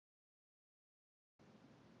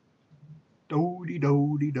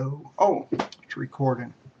Do-de-do-de-do. Oh, it's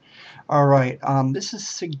recording. All right. This is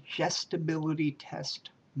Suggestibility Test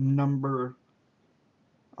number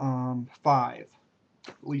 5. At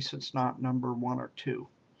least it's not number 1 or 2.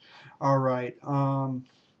 All right.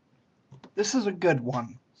 This is a good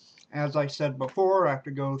one. As I said before, I have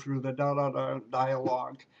to go through the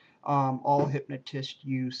dialogue. All hypnotists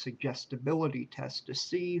use suggestibility tests to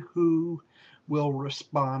see who will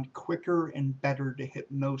respond quicker and better to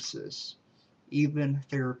hypnosis, even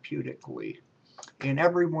therapeutically. And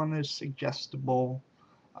everyone is suggestible,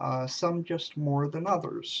 some just more than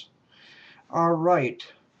others. All right.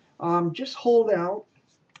 Just hold out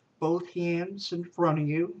both hands in front of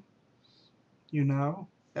you,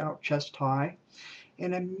 about chest high.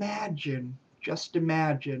 And imagine, just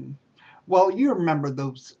imagine, well, you remember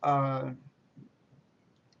those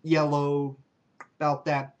yellow, about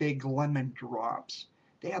that big lemon drops.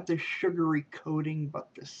 They have the sugary coating, but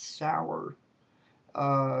the sour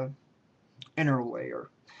inner layer.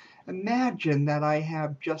 Imagine that I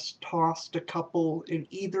have just tossed a couple in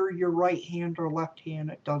either your right hand or left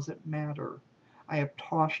hand, it doesn't matter. I have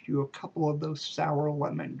tossed you a couple of those sour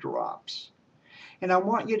lemon drops. And I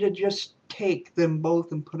want you to just take them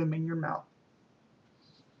both and put them in your mouth.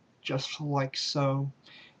 Just like so.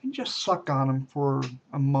 And just suck on them for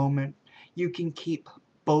a moment. You can keep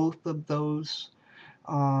both of those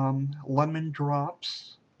lemon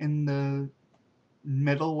drops in the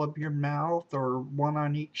middle of your mouth, or one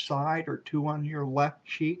on each side, or two on your left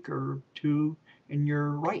cheek, or two in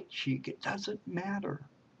your right cheek. It doesn't matter.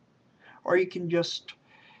 Or you can just,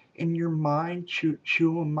 in your mind, chew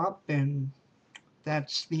them up, and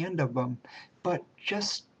that's the end of them. But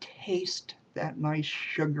just taste that nice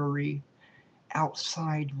sugary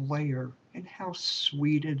outside layer and how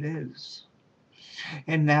sweet it is.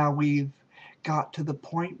 And now we've got to the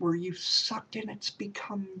point where you've sucked and it's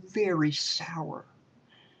become very sour.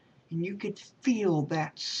 And you could feel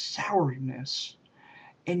that sourness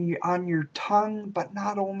on your tongue, but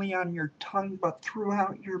not only on your tongue, but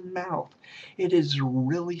throughout your mouth. It is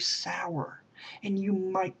really sour. And you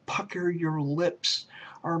might pucker your lips,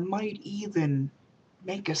 or might even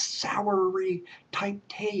make a soury type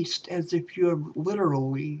taste, as if you have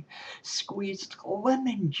literally squeezed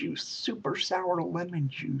lemon juice, super sour lemon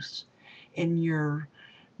juice, in your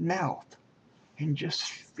mouth. And just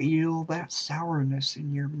feel that sourness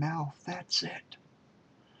in your mouth. That's it.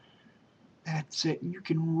 That's it. You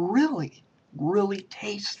can really, really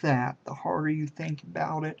taste that. The harder you think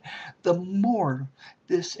about it, the more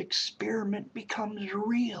this experiment becomes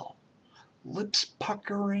real. Lips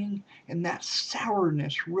puckering and that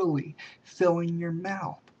sourness really filling your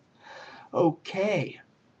mouth. Okay.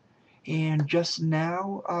 And just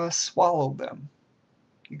now, swallow them.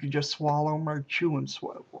 You can just swallow them or chew and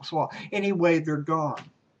swallow. Anyway, they're gone.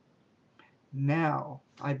 Now,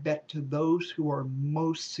 I bet to those who are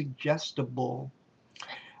most suggestible,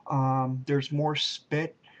 there's more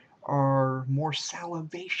spit or more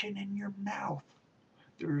salivation in your mouth.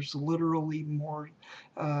 There's literally more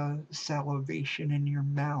salivation in your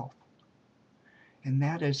mouth. And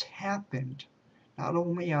that has happened not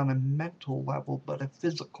only on a mental level, but a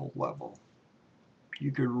physical level.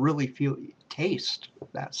 You could really taste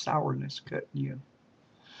that sourness, couldn't you?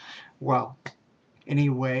 Well,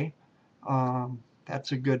 anyway,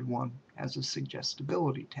 that's a good one as a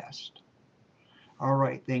suggestibility test. All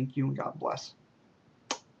right, thank you and God bless.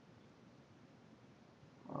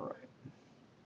 All right.